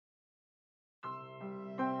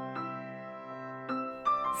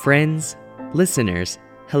Friends, listeners,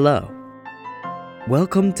 hello.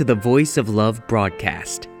 Welcome to the Voice of Love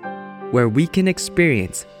broadcast, where we can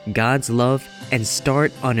experience God's love and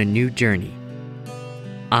start on a new journey.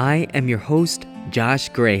 I am your host, Josh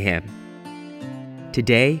Graham.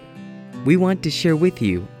 Today, we want to share with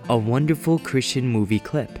you a wonderful Christian movie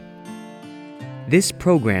clip. This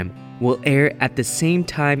program will air at the same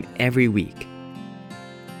time every week.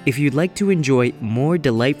 If you'd like to enjoy more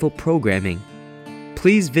delightful programming,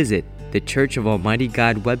 please visit the Church of Almighty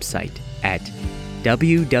God website at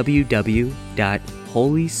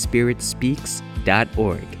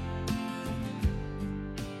www.holyspiritspeaks.org.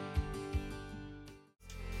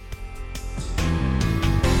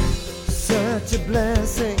 Such a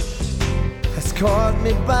blessing has caught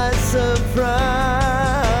me by surprise.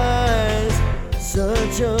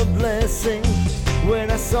 Such a blessing when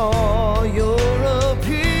I saw your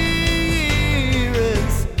appearance.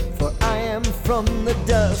 For I am from the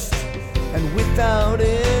dust and without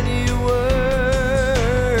any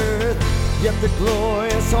worth. Yet the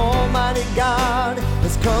glorious Almighty God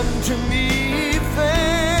has come to me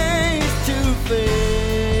face to face.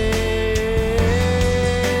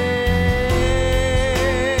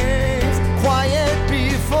 Quiet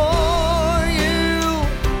before you,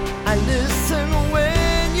 I listen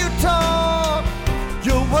when you talk.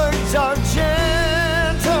 Your words are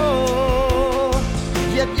gentle,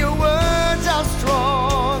 yet your words are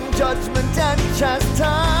strong. Judgment and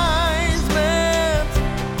chastisement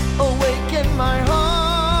awaken my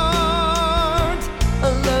heart.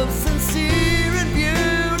 A love sincere and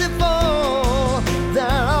beautiful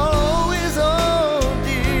that I'll always hold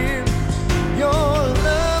dear. Your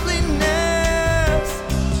loveliness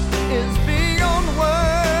is beyond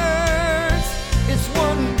words. It's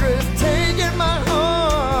wondrous, taking my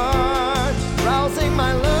heart, rousing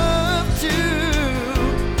my love too.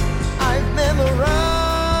 I've memorized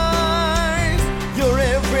your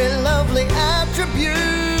every lovely attribute.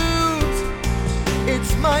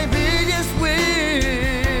 It's my biggest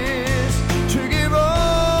wish to give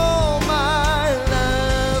all my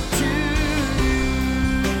love to you.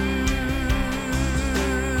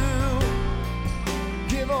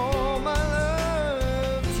 Give all my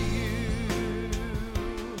love to you.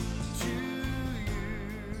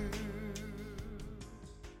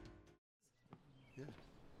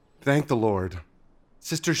 Thank the Lord.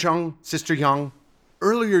 Sister Young,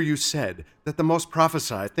 earlier you said that the most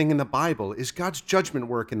prophesied thing in the Bible is God's judgment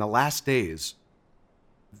work in the last days.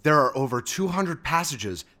 There are over 200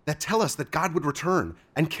 passages that tell us that God would return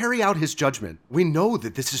and carry out his judgment. We know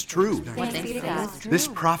that this is true. This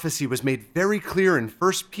prophecy was made very clear in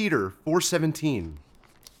 1 Peter 4:17.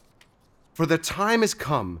 For the time has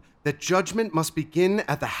come that judgment must begin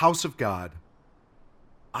at the house of God.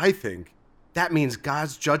 I think that means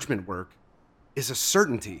God's judgment work is a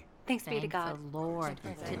certainty. Thanks be to God. The Lord.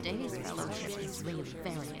 Today's fellowship is really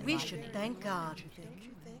very We should thank God.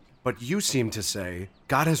 But you seem to say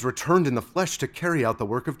God has returned in the flesh to carry out the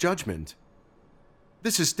work of judgment.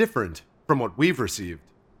 This is different from what we've received.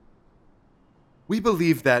 We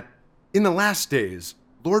believe that in the last days,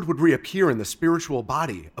 Lord would reappear in the spiritual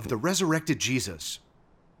body of the resurrected Jesus.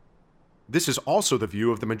 This is also the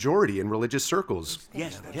view of the majority in religious circles.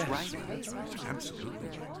 Yes, that's right.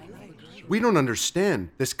 Absolutely. We don't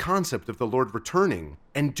understand this concept of the Lord returning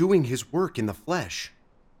and doing his work in the flesh.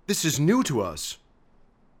 This is new to us.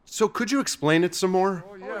 So could you explain it some more?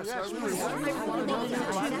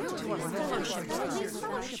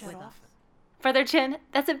 Brother Chin,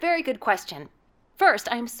 that's a very good question. First,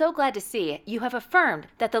 I am so glad to see you have affirmed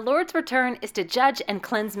that the Lord's return is to judge and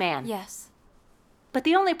cleanse man. Yes. But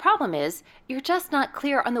the only problem is, you're just not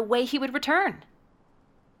clear on the way he would return.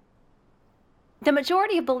 The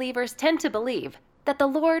majority of believers tend to believe that the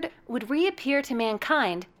Lord would reappear to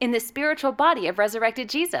mankind in the spiritual body of resurrected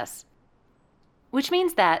Jesus, which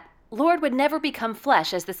means that Lord would never become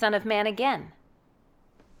flesh as the Son of Man again.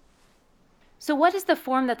 So what is the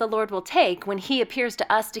form that the Lord will take when he appears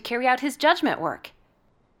to us to carry out his judgment work?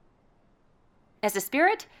 As a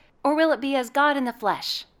spirit, or will it be as God in the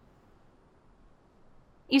flesh?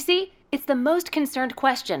 You see, it's the most concerned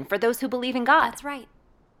question for those who believe in God. That's right.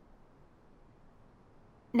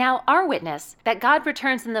 Now, our witness that God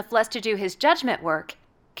returns in the flesh to do his judgment work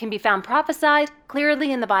can be found prophesied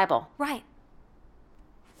clearly in the Bible. Right.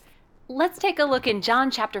 Let's take a look in John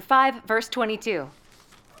chapter 5, verse 22.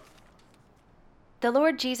 The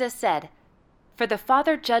Lord Jesus said, "For the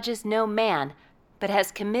Father judges no man, but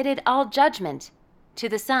has committed all judgment to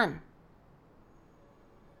the Son."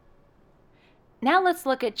 Now let's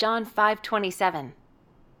look at John 5:27.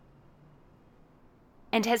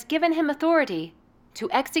 "And has given him authority to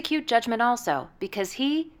execute judgment also, because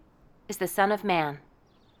he is the Son of Man.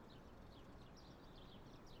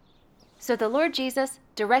 So the Lord Jesus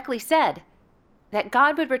directly said that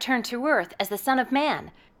God would return to earth as the Son of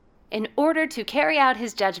Man in order to carry out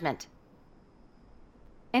his judgment.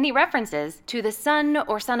 Any references to the Son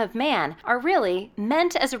or Son of Man are really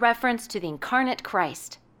meant as a reference to the incarnate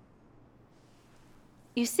Christ.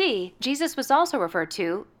 You see, Jesus was also referred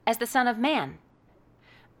to as the Son of Man.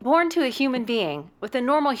 Born to a human being with a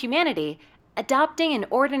normal humanity, adopting an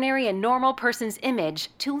ordinary and normal person's image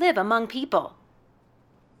to live among people.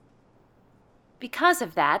 Because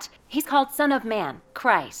of that, he's called Son of Man,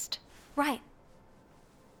 Christ. Right.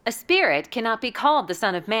 A spirit cannot be called the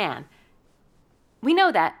Son of Man. We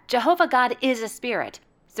know that Jehovah God is a spirit,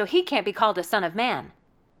 so he can't be called a Son of Man.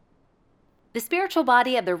 The spiritual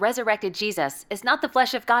body of the resurrected Jesus is not the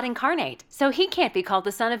flesh of God incarnate, so he can't be called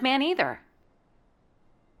the Son of Man either.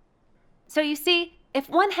 So you see, if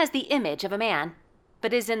one has the image of a man,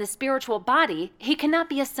 but is in the spiritual body, he cannot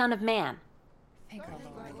be a Son of Man.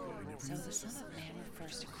 So the Son of Man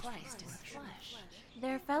refers to Christ in the flesh.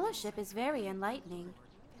 Their fellowship is very enlightening.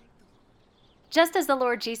 Just as the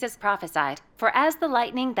Lord Jesus prophesied, for as the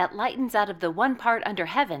lightning that lightens out of the one part under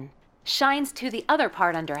heaven shines to the other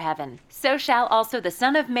part under heaven, so shall also the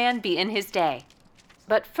Son of Man be in his day.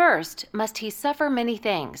 But first must he suffer many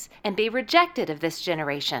things, and be rejected of this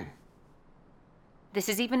generation. This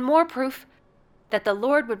is even more proof that the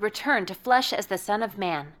Lord would return to flesh as the Son of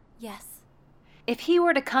Man. Yes. If he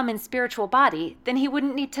were to come in spiritual body, then he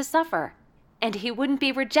wouldn't need to suffer, and he wouldn't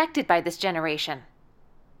be rejected by this generation.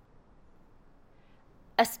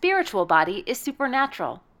 A spiritual body is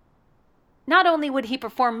supernatural. Not only would he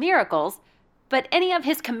perform miracles, but any of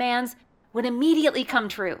his commands would immediately come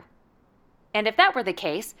true. And if that were the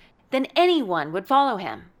case, then anyone would follow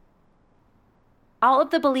him. All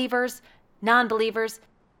of the believers, non-believers,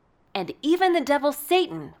 and even the devil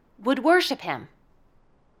Satan would worship him.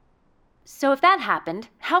 So if that happened,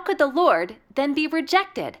 how could the Lord then be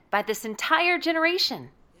rejected by this entire generation?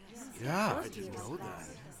 Yeah, I didn't know that.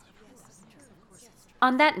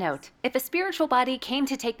 On that note, if a spiritual body came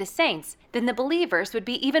to take the saints, then the believers would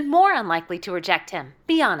be even more unlikely to reject him.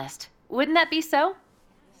 Be honest, wouldn't that be so?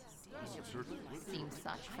 Seems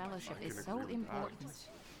such fellowship is so important.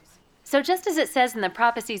 So just as it says in the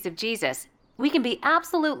prophecies of Jesus, we can be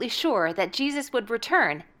absolutely sure that Jesus would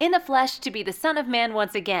return in the flesh to be the Son of Man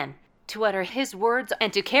once again, to utter his words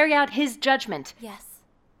and to carry out his judgment. Yes.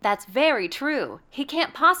 That's very true. He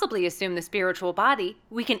can't possibly assume the spiritual body.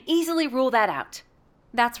 We can easily rule that out.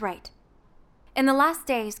 That's right. In the last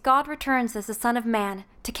days, God returns as the Son of Man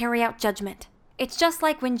to carry out judgment. It's just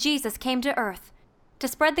like when Jesus came to earth to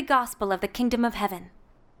spread the gospel of the kingdom of heaven.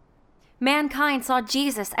 Mankind saw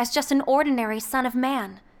Jesus as just an ordinary Son of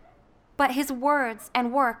Man, but his words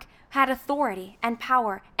and work had authority and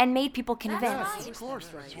power and made people convinced.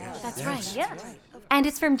 That's right. Yes. And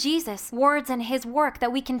it's from Jesus' words and his work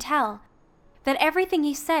that we can tell that everything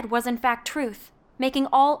he said was in fact truth, making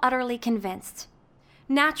all utterly convinced.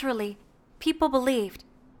 Naturally, people believed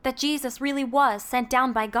that Jesus really was sent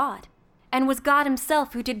down by God and was God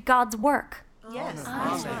himself who did God's work. Yes.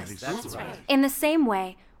 That's right. In the same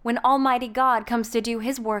way, when Almighty God comes to do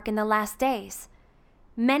his work in the last days,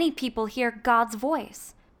 many people hear God's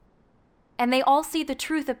voice, and they all see the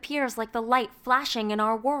truth appears like the light flashing in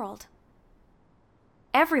our world.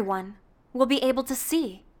 Everyone will be able to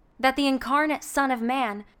see that the incarnate Son of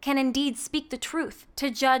Man can indeed speak the truth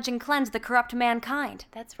to judge and cleanse the corrupt mankind.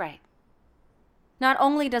 That's right. Not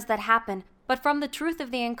only does that happen, but from the truth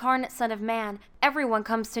of the incarnate Son of Man, everyone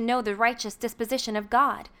comes to know the righteous disposition of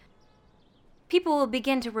God. People will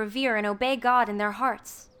begin to revere and obey God in their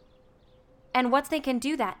hearts. And once they can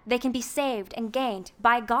do that, they can be saved and gained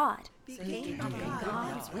by God.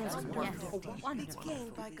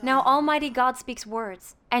 Now Almighty God speaks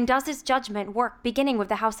words and does his judgment work beginning with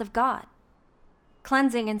the house of God,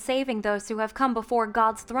 cleansing and saving those who have come before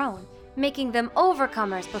God's throne, making them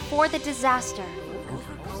overcomers before the disaster.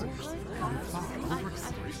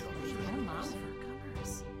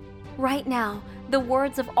 Right now, the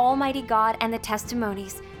words of Almighty God and the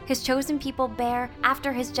testimonies his chosen people bear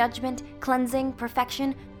after his judgment, cleansing,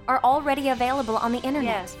 perfection are already available on the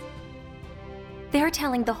internet. Yes. They're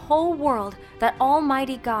telling the whole world that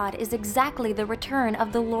Almighty God is exactly the return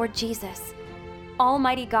of the Lord Jesus.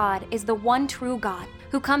 Almighty God is the one true God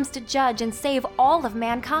who comes to judge and save all of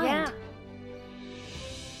mankind. Yeah.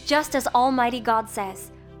 Just as Almighty God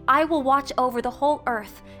says, I will watch over the whole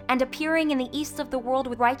earth, and appearing in the east of the world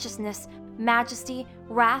with righteousness, majesty,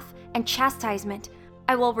 wrath, and chastisement,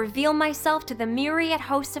 I will reveal myself to the myriad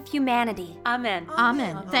hosts of humanity. Amen.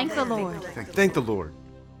 Amen. Thank the Lord. Thank the Lord.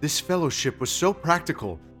 This fellowship was so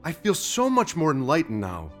practical. I feel so much more enlightened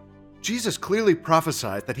now. Jesus clearly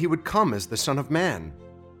prophesied that he would come as the Son of Man,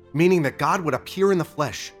 meaning that God would appear in the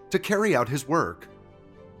flesh to carry out his work.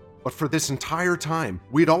 But for this entire time,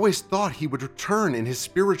 we'd always thought he would return in his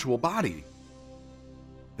spiritual body.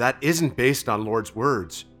 That isn't based on Lord's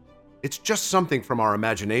words. It's just something from our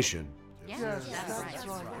imagination.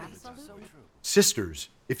 Sisters,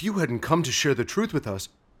 if you hadn't come to share the truth with us,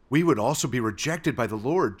 we would also be rejected by the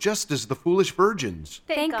Lord, just as the foolish virgins.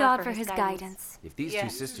 Thank God for his guidance. If these two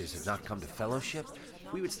sisters had not come to fellowship,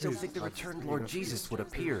 we would still think the returned Lord Jesus would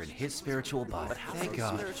appear in his spiritual body. Thank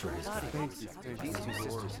God for his guidance. If these two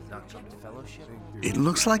sisters had not come to fellowship. It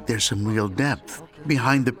looks like there's some real depth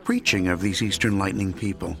behind the preaching of these Eastern Lightning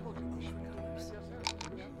people.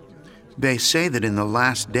 They say that in the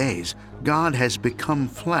last days, God has become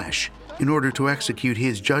flesh in order to execute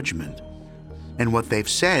his judgment. And what they've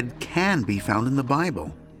said can be found in the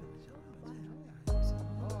Bible.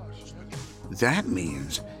 That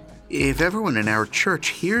means if everyone in our church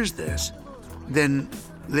hears this, then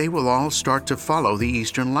they will all start to follow the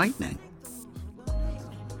Eastern Lightning.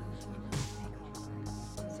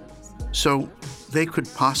 So they could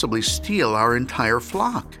possibly steal our entire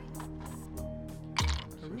flock.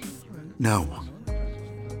 No,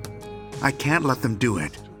 I can't let them do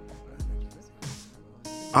it.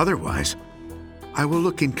 Otherwise, I will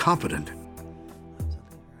look incompetent.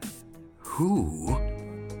 Who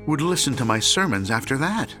would listen to my sermons after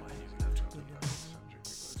that?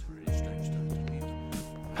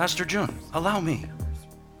 Pastor Jun, allow me.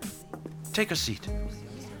 Take a seat.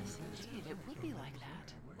 It would be like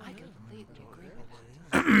that. I completely agree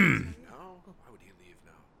with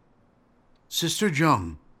that. Sister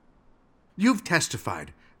Jung, you've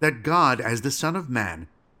testified that God, as the Son of Man,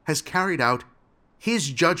 has carried out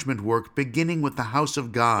his judgment work beginning with the house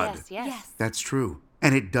of God. Yes. That's true,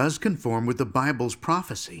 and it does conform with the Bible's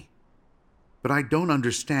prophecy. But I don't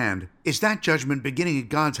understand, is that judgment beginning at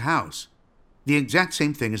God's house the exact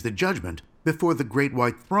same thing as the judgment before the great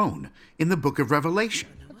white throne in the book of Revelation?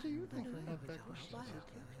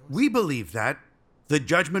 We believe that the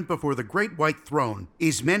judgment before the great white throne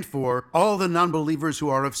is meant for all the non-believers who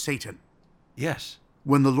are of Satan. Yes.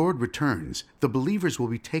 When the Lord returns, the believers will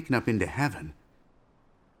be taken up into heaven.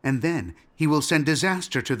 And then he will send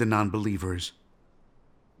disaster to the non-believers.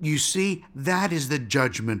 You see, that is the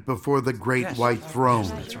judgment before the great white throne.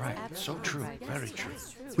 That's right. So true. Very true.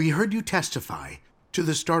 We heard you testify to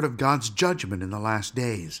the start of God's judgment in the last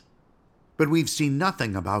days. But we've seen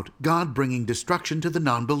nothing about God bringing destruction to the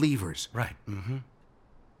non-believers. Right. Mm-hmm.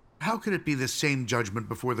 How could it be the same judgment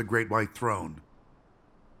before the great white throne?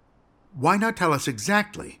 Why not tell us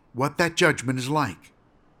exactly what that judgment is like?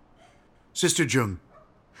 Sister Jung,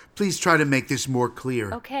 please try to make this more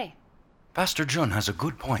clear. Okay. Pastor Jun has a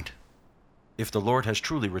good point. If the Lord has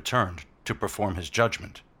truly returned to perform his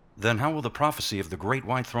judgment, then how will the prophecy of the great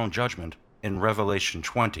white throne judgment in Revelation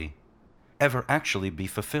 20 ever actually be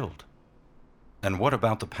fulfilled? And what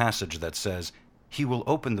about the passage that says, he will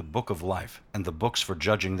open the book of life and the books for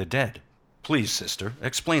judging the dead? Please, sister,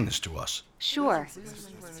 explain this to us. Sure.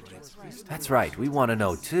 That's right. We want to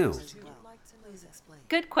know too.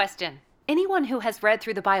 Good question. Anyone who has read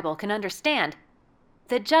through the Bible can understand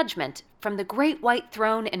the judgment from the great white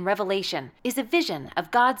throne in Revelation is a vision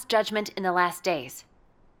of God's judgment in the last days.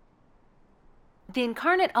 The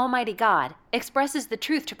incarnate Almighty God expresses the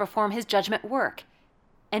truth to perform his judgment work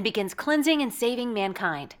and begins cleansing and saving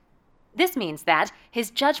mankind. This means that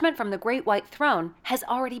his judgment from the great white throne has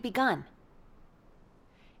already begun.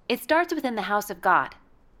 It starts within the house of God.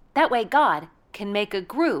 That way God can make a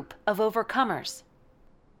group of overcomers.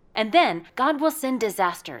 And then God will send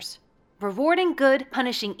disasters, rewarding good,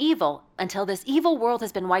 punishing evil until this evil world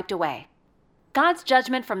has been wiped away. God's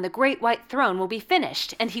judgment from the great white throne will be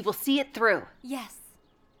finished, and he will see it through. Yes.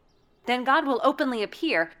 Then God will openly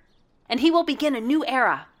appear, and he will begin a new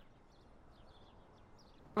era.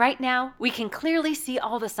 Right now, we can clearly see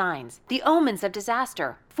all the signs, the omens of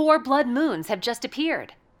disaster. 4 blood moons have just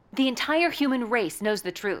appeared. The entire human race knows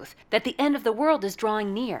the truth, that the end of the world is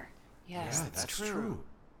drawing near. Yes, that's true.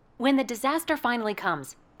 When the disaster finally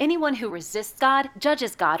comes, anyone who resists God,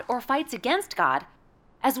 judges God, or fights against God,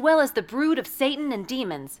 as well as the brood of Satan and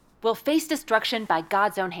demons, will face destruction by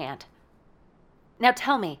God's own hand. Now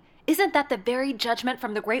tell me, isn't that the very judgment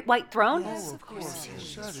from the great white throne? Yes, of course.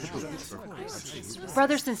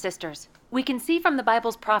 Brothers and sisters, we can see from the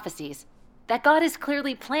Bible's prophecies that God is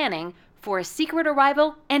clearly planning for a secret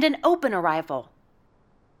arrival and an open arrival.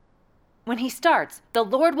 When he starts, the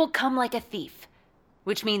Lord will come like a thief.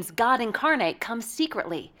 which means God incarnate comes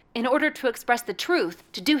secretly in order to express the truth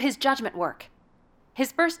to do his judgment work.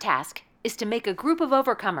 His first task is to make a group of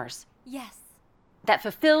overcomers. Yes. That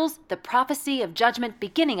fulfills the prophecy of judgment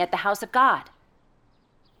beginning at the house of God.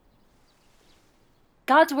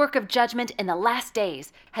 God's work of judgment in the last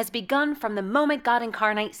days has begun from the moment God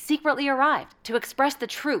incarnate secretly arrived to express the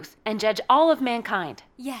truth and judge all of mankind.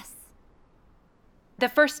 Yes. The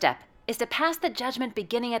first step is to pass the judgment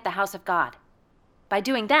beginning at the house of God. By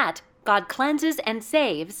doing that, God cleanses and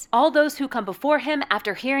saves all those who come before him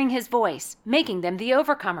after hearing his voice, making them the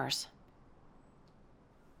overcomers.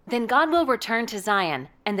 Then God will return to Zion,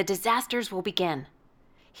 and the disasters will begin.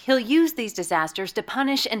 He'll use these disasters to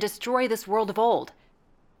punish and destroy this world of old.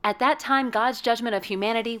 At that time, God's judgment of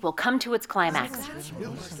humanity will come to its climax.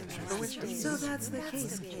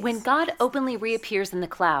 When God openly reappears in the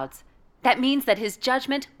clouds, that means that his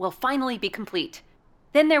judgment will finally be complete.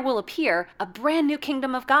 Then there will appear a brand new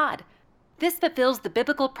kingdom of God. This fulfills the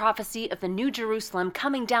biblical prophecy of the New Jerusalem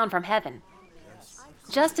coming down from heaven.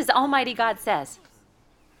 Just as Almighty God says,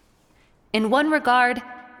 in one regard,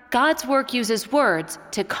 God's work uses words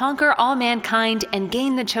to conquer all mankind and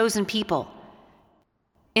gain the chosen people.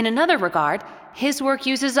 In another regard, his work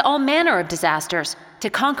uses all manner of disasters to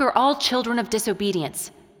conquer all children of disobedience.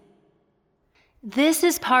 This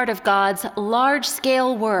is part of God's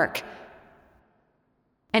large-scale work.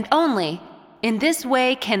 And only in this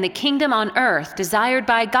way can the kingdom on earth desired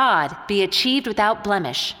by God be achieved without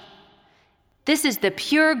blemish. This is the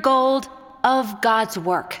pure gold of God's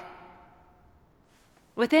work.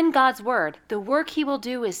 Within God's word, the work he will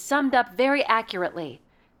do is summed up very accurately.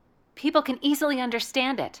 People can easily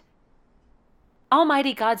understand it.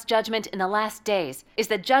 Almighty God's judgment in the last days is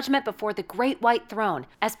the judgment before the great white throne,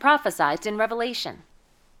 as prophesied in Revelation.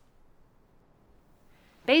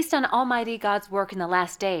 Based on Almighty God's work in the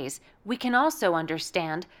last days, we can also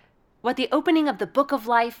understand what the opening of the book of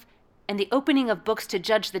life and the opening of books to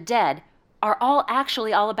judge the dead are all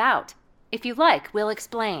actually all about. If you like, we'll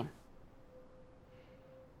explain.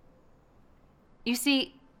 You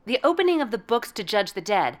see, the opening of the books to judge the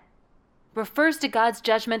dead refers to God's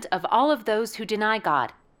judgment of all of those who deny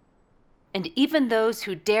God, and even those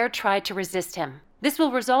who dare try to resist him. This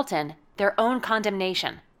will result in their own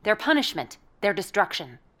condemnation, their punishment, their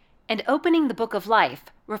destruction. And opening the book of life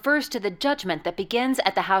refers to the judgment that begins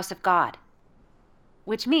at the house of God,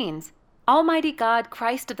 which means Almighty God,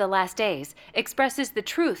 Christ of the last days, expresses the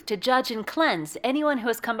truth to judge and cleanse anyone who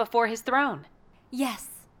has come before his throne. Yes.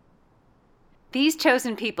 These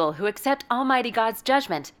chosen people who accept Almighty God's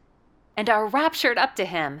judgment and are raptured up to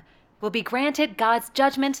him will be granted God's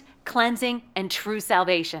judgment, cleansing, and true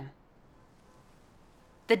salvation.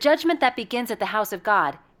 The judgment that begins at the house of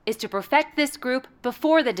God is to perfect this group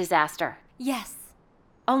before the disaster. Yes.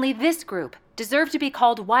 Only this group deserve to be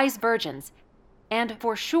called wise virgins, and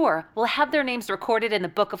for sure will have their names recorded in the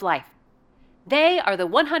book of life. They are the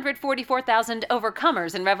 144,000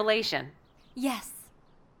 overcomers in Revelation. Yes.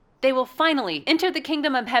 They will finally enter the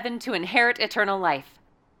kingdom of heaven to inherit eternal life.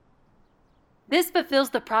 This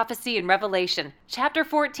fulfills the prophecy in Revelation, chapter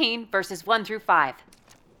 14, verses 1 through 5.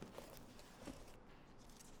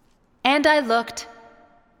 And I looked,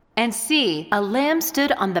 and see, a Lamb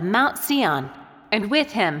stood on the Mount Sion, and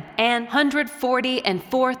with him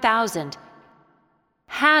 144,000,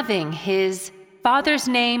 having his Father's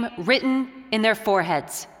name written in their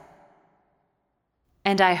foreheads.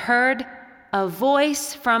 And I heard a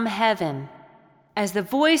voice from heaven, as the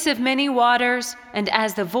voice of many waters, and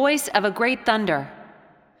as the voice of a great thunder.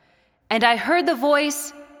 And I heard the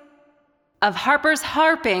voice of harpers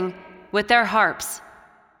harping with their harps.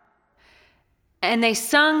 And they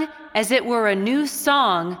sung as it were a new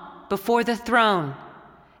song before the throne,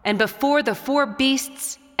 and before the four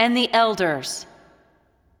beasts and the elders.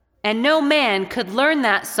 And no man could learn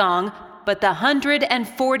that song but the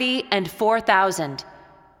 144,000,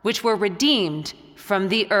 which were redeemed from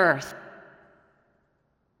the earth.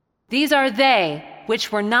 These are they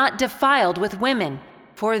which were not defiled with women,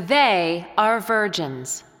 for they are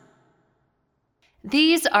virgins.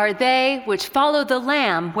 These are they which follow the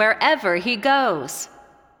Lamb wherever he goes.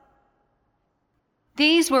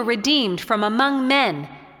 These were redeemed from among men,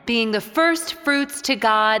 being the first fruits to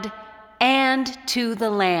God and to the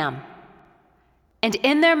Lamb. And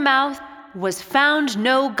in their mouth was found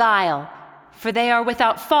no guile, for they are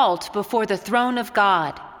without fault before the throne of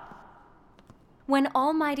God. When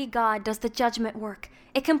Almighty God does the judgment work,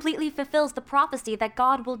 it completely fulfills the prophecy that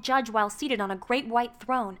God will judge while seated on a great white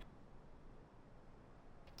throne.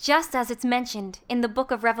 Just as it's mentioned in the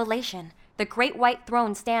book of Revelation, the great white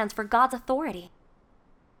throne stands for God's authority.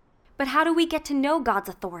 But how do we get to know God's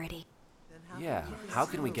authority? Yeah, how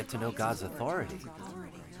can we get to know God's authority?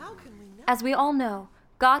 As we all know,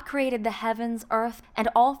 God created the heavens, earth, and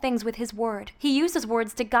all things with His word. He uses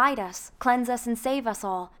words to guide us, cleanse us, and save us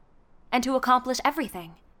all, and to accomplish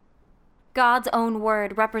everything. God's own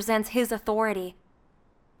word represents His authority.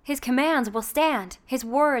 His commands will stand. His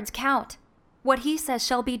words count. What He says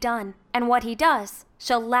shall be done, and what He does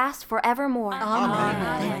shall last forevermore.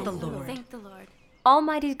 Amen. Thank the Lord. Thank the Lord.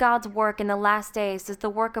 Almighty God's work in the last days is the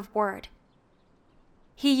work of word.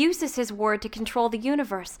 He uses His word to control the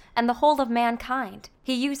universe and the whole of mankind.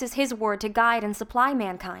 He uses His word to guide and supply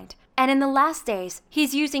mankind. And in the last days,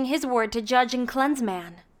 He's using His word to judge and cleanse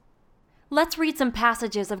man. Let's read some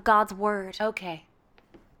passages of God's word. Okay.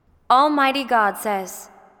 Almighty God says,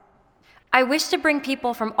 I wish to bring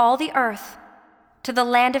people from all the earth to the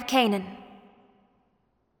land of Canaan.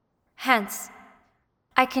 Hence,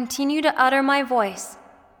 I continue to utter my voice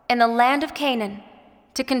in the land of Canaan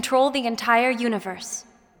to control the entire universe.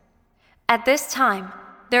 At this time,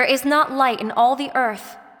 there is not light in all the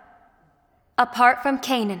earth apart from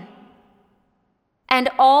Canaan, and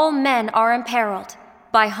all men are imperiled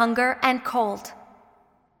by hunger and cold.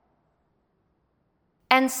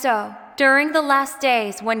 And so, during the last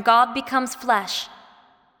days when God becomes flesh,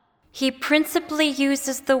 He principally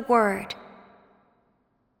uses the word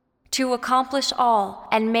to accomplish all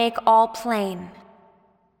and make all plain.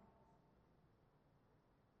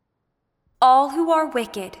 All who are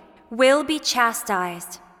wicked will be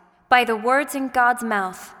chastised by the words in God's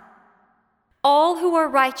mouth. All who are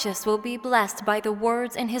righteous will be blessed by the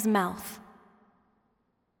words in His mouth.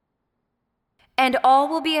 And all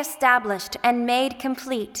will be established and made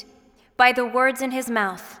complete by the words in His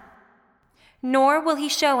mouth. Nor will He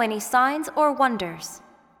show any signs or wonders.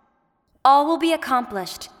 All will be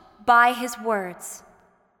accomplished by His words.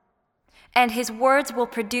 And His words will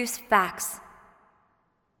produce facts.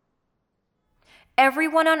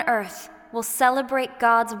 Everyone on earth will celebrate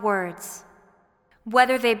God's words,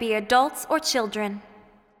 whether they be adults or children,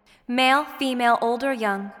 male, female, old or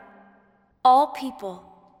young. All people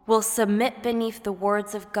will submit beneath the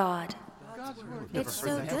words of God. It's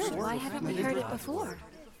so good. Why haven't we heard it before?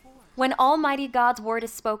 When Almighty God's word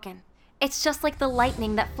is spoken, it's just like the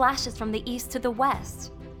lightning that flashes from the east to the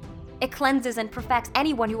west. It cleanses and perfects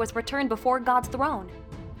anyone who has returned before God's throne,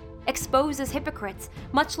 exposes hypocrites,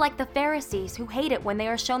 much like the Pharisees who hate it when they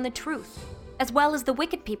are shown the truth, as well as the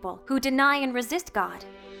wicked people who deny and resist God.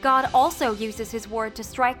 God also uses His word to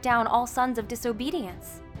strike down all sons of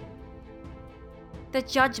disobedience. The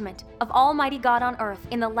judgment of Almighty God on earth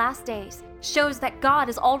in the last days shows that God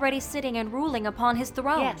is already sitting and ruling upon His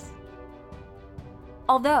throne. Yes.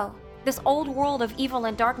 Although this old world of evil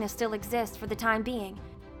and darkness still exists for the time being,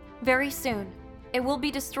 very soon it will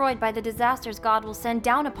be destroyed by the disasters God will send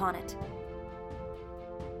down upon it.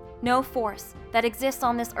 No force that exists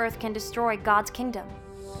on this earth can destroy God's kingdom.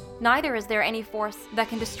 Neither is there any force that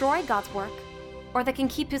can destroy God's work or that can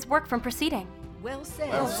keep His work from proceeding. Well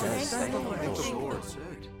said. Thank the Lord.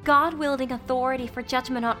 God wielding authority for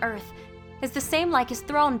judgment on earth is the same like His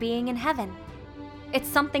throne being in heaven. It's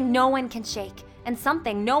something no one can shake and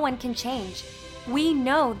something no one can change. We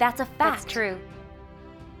know that's a fact. That's true.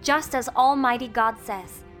 Just as Almighty God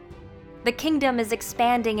says, the kingdom is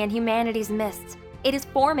expanding in humanity's midst. It is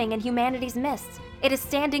forming in humanity's midst. It is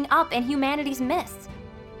standing up in humanity's midst.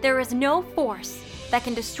 There is no force that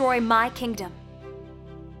can destroy my kingdom.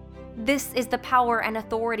 This is the power and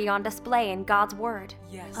authority on display in God's word.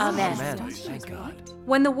 Yes. Amen. Amen. Thank God.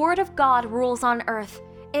 When the word of God rules on earth,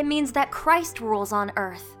 it means that Christ rules on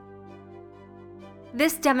earth.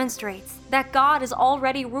 This demonstrates that God is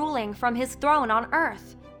already ruling from His throne on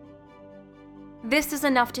earth. This is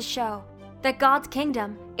enough to show that God's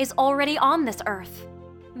kingdom is already on this earth.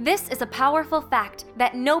 This is a powerful fact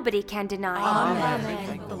that nobody can deny. Amen.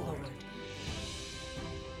 Thank the Lord.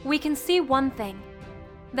 We can see one thing,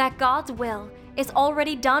 that God's will is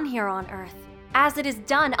already done here on earth, as it is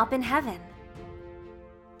done up in heaven.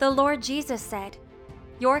 The Lord Jesus said,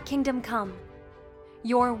 "Your kingdom come,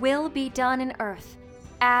 your will be done in earth,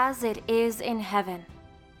 as it is in heaven."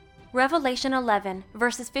 Revelation 11,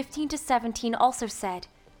 verses 15 to 17 also said,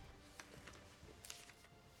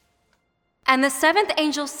 "And the seventh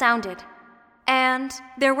angel sounded, and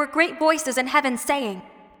there were great voices in heaven saying,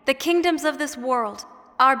 'The kingdoms of this world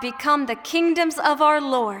are become the kingdoms of our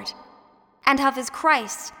Lord and of His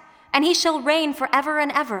Christ, and He shall reign forever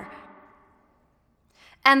and ever.'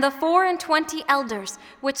 And the 24 elders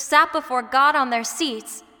which sat before God on their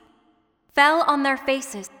seats fell on their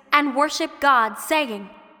faces and worshiped God, saying,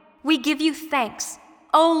 'We give you thanks,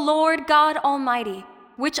 O Lord God Almighty,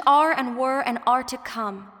 which are and were and are to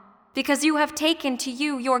come, because you have taken to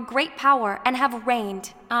you your great power and have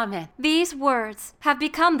reigned. Amen. These words have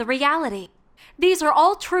become the reality. These are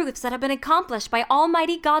all truths that have been accomplished by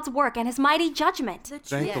Almighty God's work and His mighty judgment.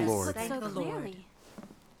 Thank the Lord.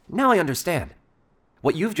 Now I understand.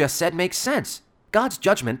 What you've just said makes sense. God's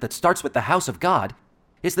judgment that starts with the house of God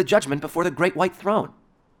is the judgment before the great white throne.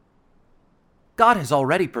 God has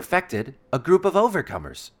already perfected a group of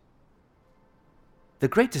overcomers. The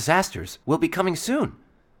great disasters will be coming soon.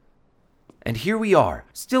 And here we are,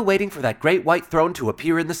 still waiting for that great white throne to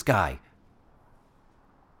appear in the sky.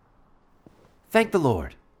 Thank the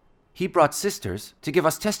Lord. He brought sisters to give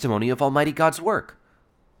us testimony of Almighty God's work.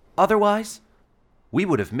 Otherwise, we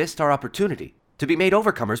would have missed our opportunity to be made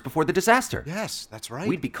overcomers before the disaster. Yes, that's right.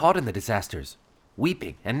 We'd be caught in the disasters,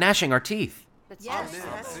 weeping and gnashing our teeth.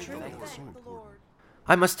 That's true.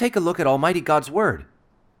 I must take a look at Almighty God's word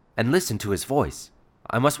and listen to His voice.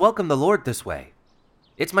 I must welcome the Lord this way.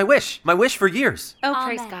 It's my wish for years. Oh,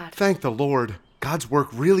 praise Amen. God. Thank the Lord. God's work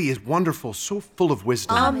really is wonderful, so full of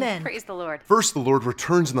wisdom. Amen. Praise the Lord. First, the Lord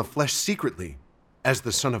returns in the flesh secretly, as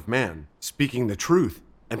the Son of Man, speaking the truth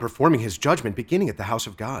and performing His judgment beginning at the house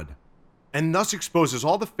of God, and thus exposes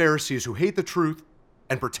all the Pharisees who hate the truth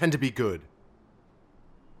and pretend to be good.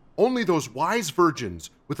 Only those wise virgins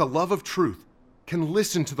with a love of truth can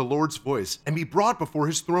listen to the Lord's voice and be brought before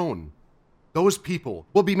His throne. Those people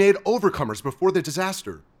will be made overcomers before the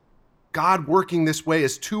disaster. God working this way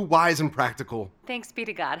is too wise and practical. Thanks be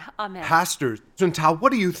to God. Amen. Pastor Zuntao,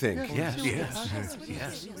 what do you think? Yes, very much.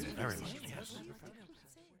 Yes.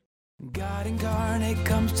 God incarnate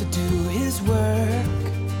comes to do His work.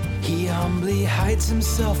 He humbly hides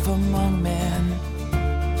Himself among men,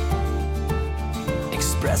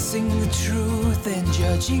 expressing the truth and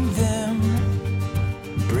judging them,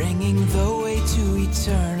 bringing the way to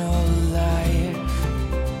eternal life.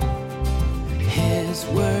 His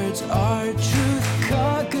words are truth,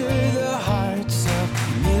 conquer the hearts of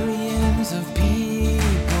millions of people.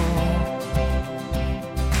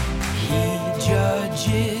 He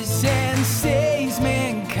judges and saves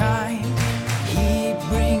mankind. He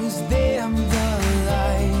brings them the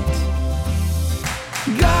light.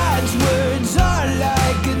 God's words are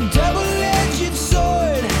like a double-edged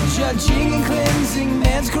sword, judging and cleansing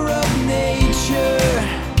man's corrupt nature.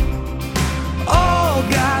 All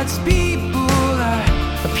God's people are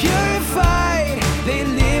purified. They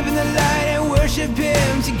live in the light and worship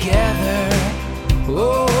Him together.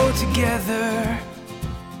 Oh, together.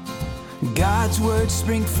 God's words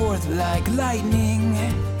spring forth like lightning,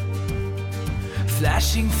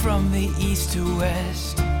 flashing from the east to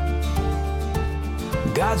west.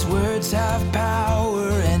 God's words have power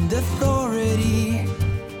and authority,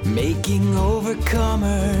 making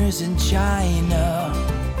overcomers in China.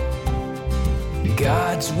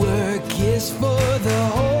 God's work is for the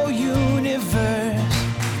whole universe.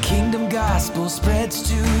 Kingdom gospel spreads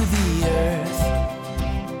to the earth.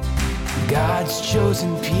 God's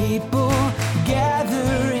chosen people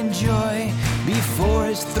gather in joy before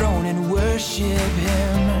His throne and worship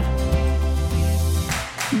Him.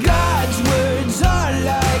 God's words are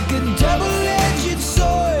like a double-edged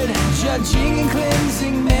sword, judging and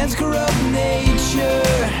cleansing man's corrupt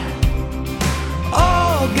nature.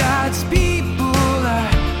 All God's people are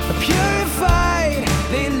purified.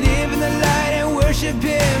 They live in the light and worship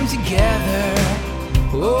Him together.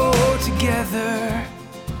 Oh, together.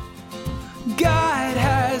 God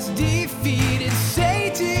has defeated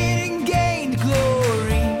Satan and gained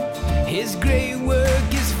glory. His great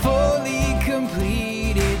work is fully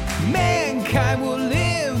completed. Mankind will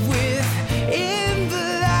live within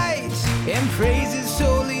the light and praise His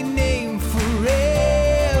holy name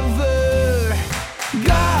forever.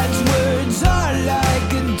 God's words are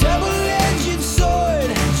like a double-edged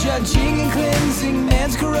sword, judging and cleansing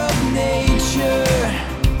man's corrupt nature.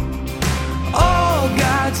 All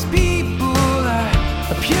God's people are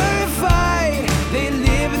purified. They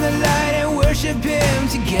live in the light and worship Him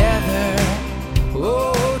together.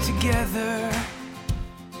 Oh, together.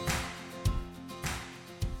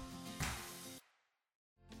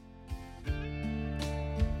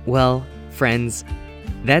 Well, friends,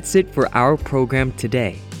 that's it for our program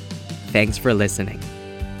today. Thanks for listening.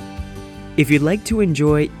 If you'd like to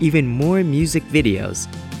enjoy even more music videos,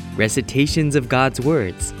 recitations of God's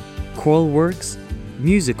words, choral works,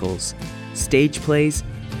 musicals, stage plays,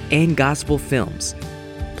 and gospel films,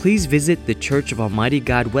 please visit the Church of Almighty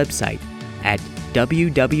God website at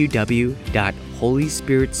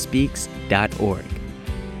www.holyspiritspeaks.org.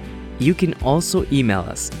 You can also email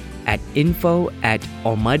us at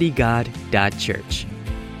info@almightygod.church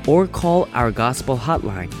or call our gospel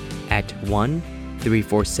hotline at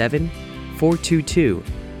 1-347-422-9730.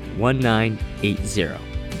 1980.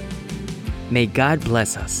 May God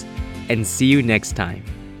bless us, and see you next time.